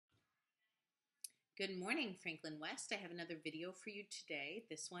Good morning, Franklin West. I have another video for you today.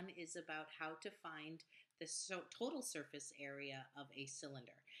 This one is about how to find the total surface area of a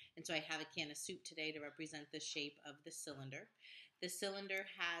cylinder. And so I have a can of soup today to represent the shape of the cylinder. The cylinder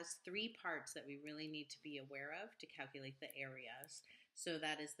has three parts that we really need to be aware of to calculate the areas. So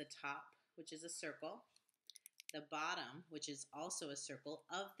that is the top, which is a circle, the bottom, which is also a circle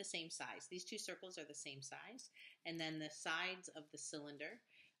of the same size. These two circles are the same size. And then the sides of the cylinder,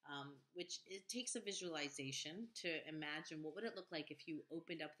 which it takes a visualization to imagine what would it look like if you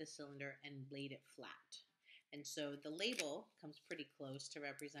opened up the cylinder and laid it flat. And so the label comes pretty close to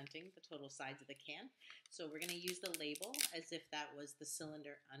representing the total size of the can. So we're going to use the label as if that was the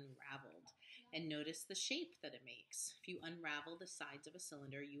cylinder unraveled. And notice the shape that it makes. If you unravel the sides of a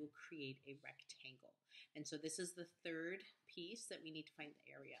cylinder, you will create a rectangle. And so this is the third piece that we need to find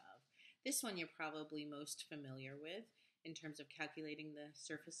the area of. This one you're probably most familiar with. In terms of calculating the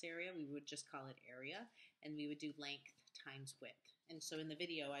surface area, we would just call it area, and we would do length times width. And so in the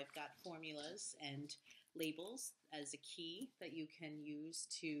video, I've got formulas and labels as a key that you can use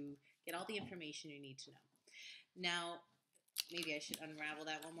to get all the information you need to know. Now, maybe I should unravel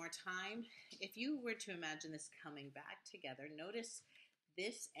that one more time. If you were to imagine this coming back together, notice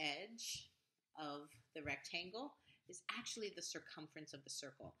this edge of the rectangle is actually the circumference of the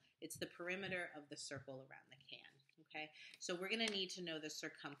circle. It's the perimeter of the circle around the can. Okay, so we're going to need to know the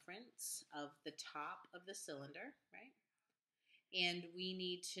circumference of the top of the cylinder, right? And we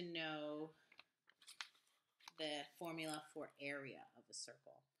need to know the formula for area of a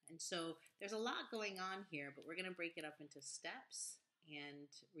circle. And so there's a lot going on here, but we're going to break it up into steps.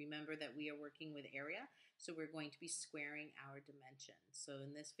 And remember that we are working with area, so we're going to be squaring our dimensions. So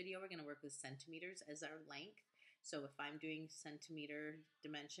in this video, we're going to work with centimeters as our length. So if I'm doing centimeter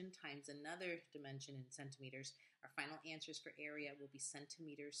dimension times another dimension in centimeters, our final answers for area will be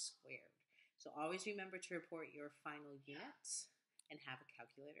centimeters squared. So always remember to report your final units and have a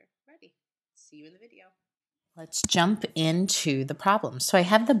calculator ready. See you in the video. Let's jump into the problem. So I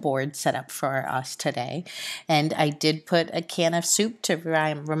have the board set up for us today, and I did put a can of soup to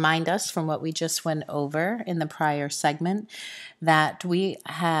remind us from what we just went over in the prior segment that we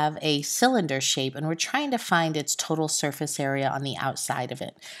have a cylinder shape and we're trying to find its total surface area on the outside of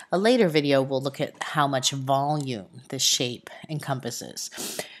it. A later video will look at how much volume the shape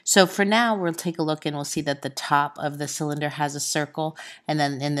encompasses. So for now, we'll take a look and we'll see that the top of the cylinder has a circle, and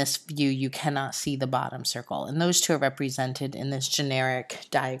then in this view, you cannot see the bottom circle. And those two are represented in this generic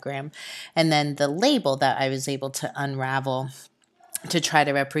diagram. And then the label that I was able to unravel to try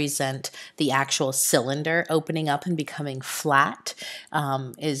to represent the actual cylinder opening up and becoming flat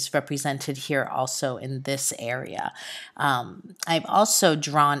is represented here also in this area. I've also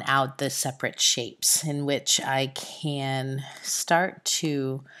drawn out the separate shapes in which I can start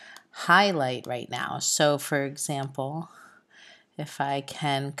to highlight right now. So for example, if I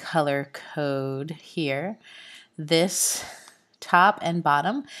can color code here, this top and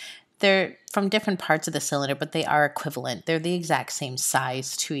bottom, they're from different parts of the cylinder, but they are equivalent. They're the exact same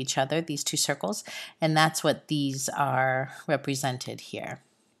size to each other, these two circles, and that's what these are represented here.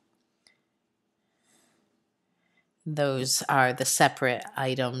 Those are the separate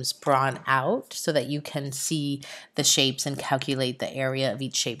items drawn out so that you can see the shapes and calculate the area of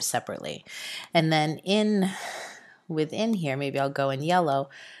each shape separately. And then within here, maybe I'll go in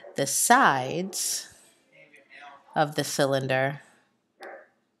yellow, the sides of the cylinder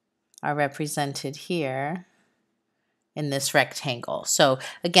are represented here in this rectangle. So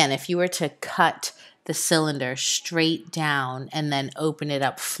again, if you were to cut the cylinder straight down and then open it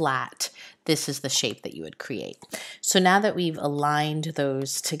up flat, this is the shape that you would create. So now that we've aligned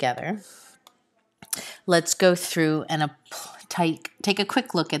those together, let's go through and take a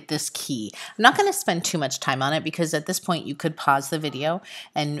quick look at this key. I'm not going to spend too much time on it because at this point you could pause the video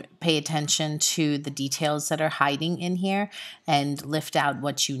and pay attention to the details that are hiding in here and lift out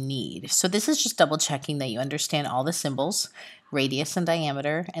what you need. So this is just double checking that you understand all the symbols, radius and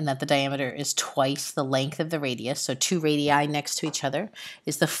diameter, and that the diameter is twice the length of the radius. So two radii next to each other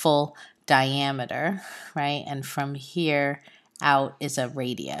is the full diameter, right? And from here out is a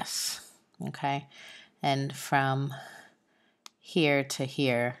radius, okay? And from here to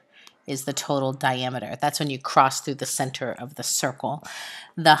here is the total diameter. That's when you cross through the center of the circle.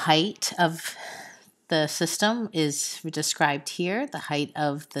 The height of the system is described here, the height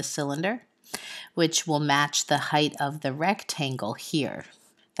of the cylinder, which will match the height of the rectangle here.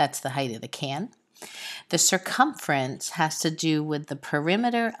 That's the height of the can. The circumference has to do with the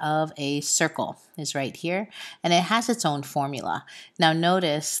perimeter of a circle, is right here, and it has its own formula. Now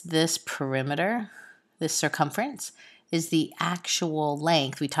notice this perimeter, this circumference, is the actual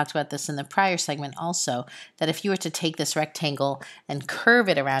length. We talked about this in the prior segment also, that if you were to take this rectangle and curve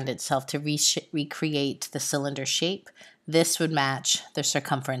it around itself to recreate the cylinder shape, this would match the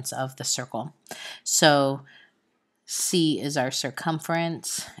circumference of the circle. So C is our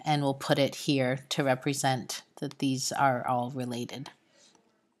circumference, and we'll put it here to represent that these are all related.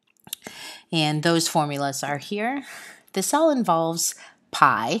 And those formulas are here. This all involves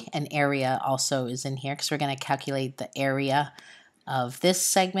pi, and area also is in here because we're going to calculate the area of this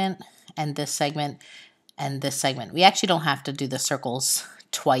segment and this segment and this segment. We actually don't have to do the circles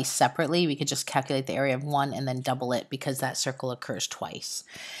twice separately. We could just calculate the area of one and then double it because that circle occurs twice.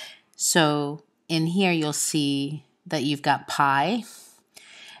 So in here you'll see that you've got pi,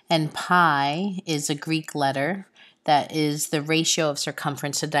 and pi is a Greek letter that is the ratio of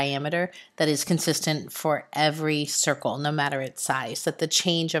circumference to diameter that is consistent for every circle, no matter its size. That the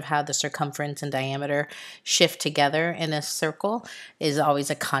change of how the circumference and diameter shift together in a circle is always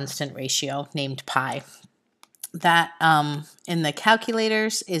a constant ratio named pi. That in the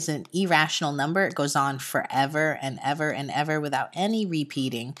calculators is an irrational number. It goes on forever and ever and ever without any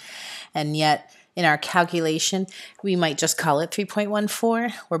repeating. And yet in our calculation, we might just call it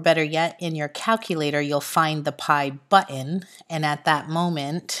 3.14, or better yet, in your calculator, you'll find the pi button. And at that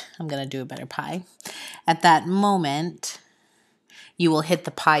moment, I'm going to do a better pi. At that moment, you will hit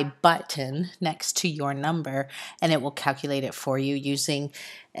the pi button next to your number, and it will calculate it for you using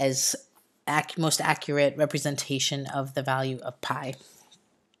as most accurate representation of the value of pi.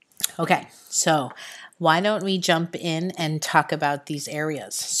 Okay, so why don't we jump in and talk about these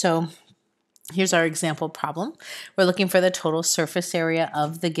areas? So here's our example problem. We're looking for the total surface area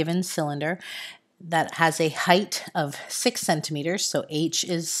of the given cylinder that has a height of 6 centimeters, so h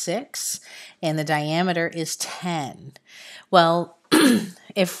is 6, and the diameter is 10. Well,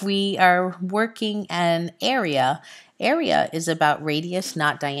 if we are working an area is about radius,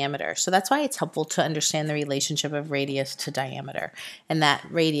 not diameter. So that's why it's helpful to understand the relationship of radius to diameter, and that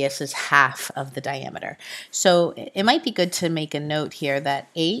radius is half of the diameter. So it might be good to make a note here that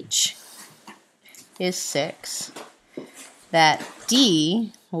h is 6, that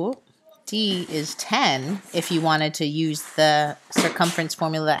d is 10 if you wanted to use the circumference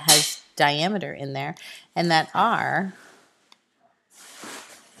formula that has diameter in there, and that r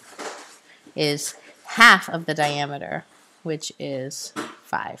is half of the diameter, which is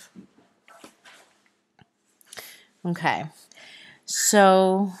 5. Okay,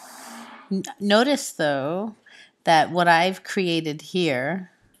 so notice though that what I've created here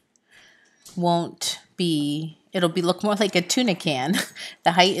won't be, it'll be look more like a tuna can.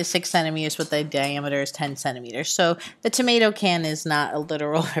 The height is 6 centimeters, but the diameter is 10 centimeters. So the tomato can is not a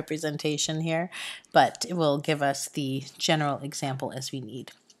literal representation here, but it will give us the general example as we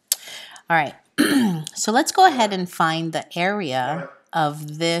need. All right, so let's go ahead and find the area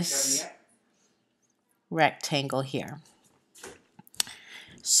of this rectangle here.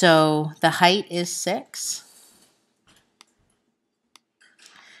 So the height is 6.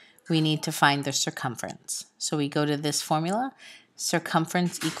 We need to find the circumference. So we go to this formula.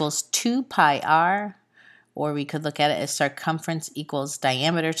 Circumference equals 2 pi r, or we could look at it as circumference equals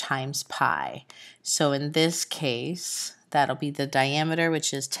diameter times pi. So in this case, that'll be the diameter,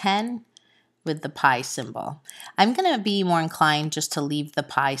 which is 10, with the pi symbol. I'm going to be more inclined just to leave the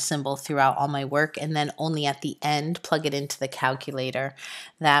pi symbol throughout all my work, and then only at the end plug it into the calculator.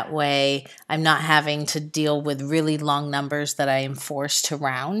 That way I'm not having to deal with really long numbers that I am forced to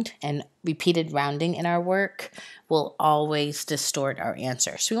round, and repeated rounding in our work will always distort our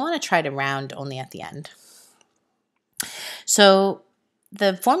answer. So we want to try to round only at the end. So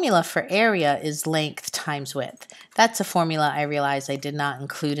the formula for area is length times width. That's a formula I realize I did not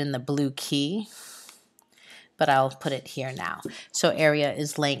include in the blue key, but I'll put it here now. So area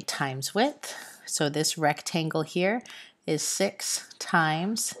is length times width. So this rectangle here is 6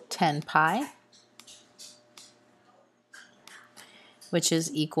 times 10 pi, which is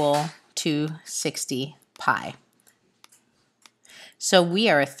equal to 60 pi. So we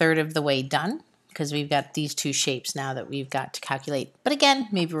are a third of the way done, because we've got these two shapes now that we've got to calculate. But again,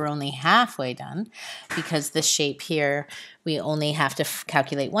 maybe we're only halfway done, because this shape here, we only have to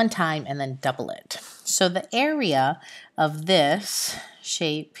calculate one time and then double it. So the area of this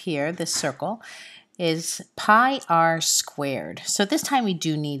shape here, this circle, is pi r squared. So this time we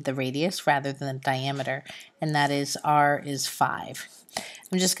do need the radius rather than the diameter, and that is r is 5.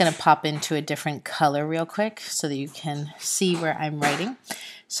 I'm just going to pop into a different color real quick so that you can see where I'm writing.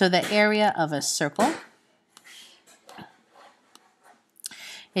 So the area of a circle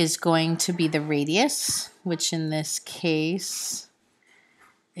is going to be the radius, which in this case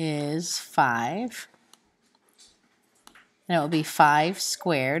is 5. And it will be 5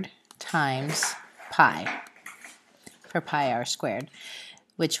 squared times pi, for pi r squared,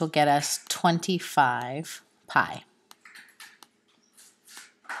 which will get us 25 pi.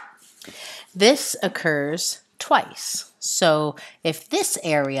 This occurs twice. So if this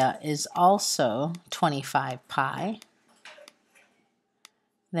area is also 25 pi,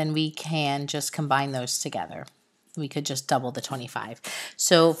 then we can just combine those together. We could just double the 25.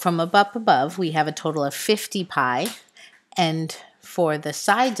 So from up above, we have a total of 50 pi, and for the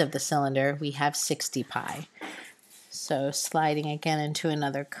sides of the cylinder, we have 60 pi. So sliding again into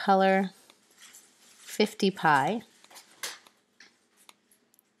another color, 50 pi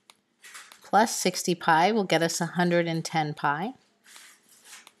plus 60 pi will get us 110 pi.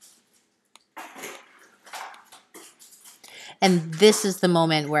 And this is the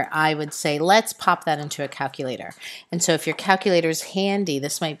moment where I would say, let's pop that into a calculator. And so if your calculator is handy,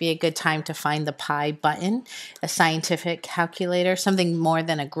 this might be a good time to find the pi button. A scientific calculator, something more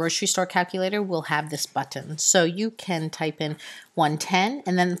than a grocery store calculator, will have this button. So you can type in 110.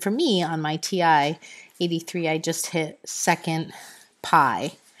 And then for me, on my TI 83, I just hit second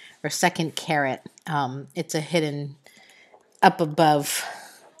pi, or second caret. It's a hidden up above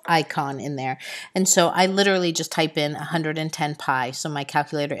icon in there. And so I literally just type in 110 pi. So my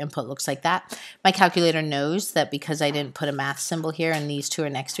calculator input looks like that. My calculator knows that because I didn't put a math symbol here and these two are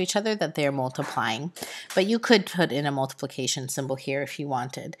next to each other, that they're multiplying. But you could put in a multiplication symbol here if you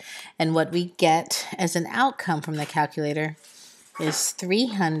wanted. And what we get as an outcome from the calculator is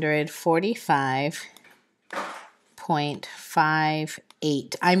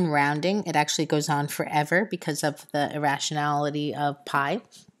 345.58. I'm rounding. It actually goes on forever because of the irrationality of pi.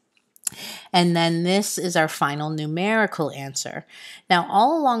 And then this is our final numerical answer. Now,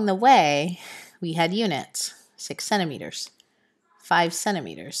 all along the way, we had units, 6 centimeters, 5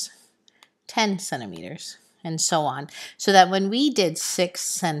 centimeters, 10 centimeters, and so on. So that when we did 6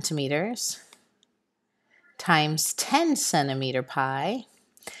 centimeters times 10 centimeter pi,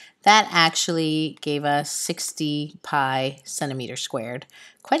 that actually gave us 60 pi centimeter squared.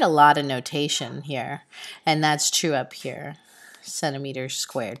 Quite a lot of notation here, and that's true up here. Centimeters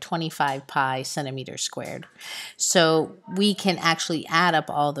squared, 25 pi centimeters squared. So we can actually add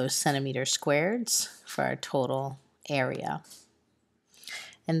up all those centimeter squareds for our total area.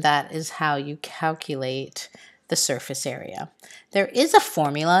 And that is how you calculate the surface area. There is a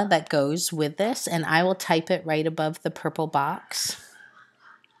formula that goes with this, and I will type it right above the purple box.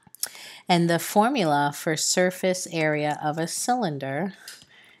 And the formula for surface area of a cylinder,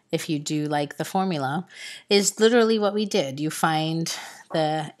 if you do like the formula, is literally what we did. You find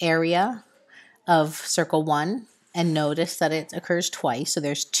the area of circle 1 and notice that it occurs twice, so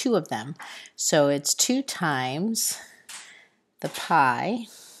there's 2 of them. So it's 2 times the pi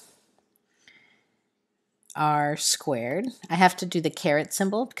r squared. I have to do the caret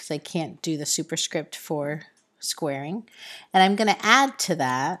symbol because I can't do the superscript for squaring. And I'm going to add to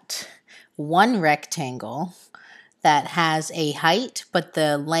that one rectangle that has a height, but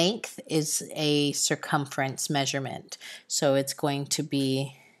the length is a circumference measurement. So it's going to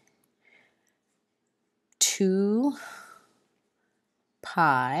be 2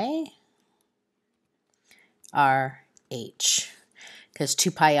 pi r h, because 2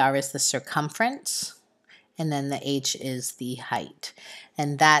 pi r is the circumference, and then the h is the height.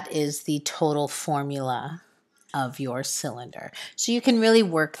 And that is the total formula of your cylinder. So you can really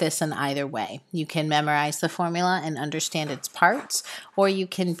work this in either way. You can memorize the formula and understand its parts, or you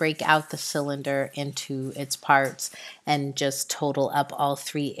can break out the cylinder into its parts and just total up all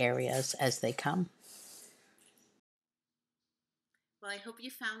 3 areas as they come. Well, I hope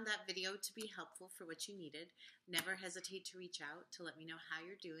you found that video to be helpful for what you needed. Never hesitate to reach out to let me know how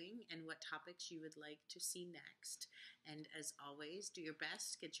you're doing and what topics you would like to see next. And as always, do your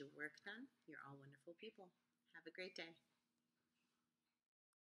best, get your work done. You're all wonderful people. Have a great day.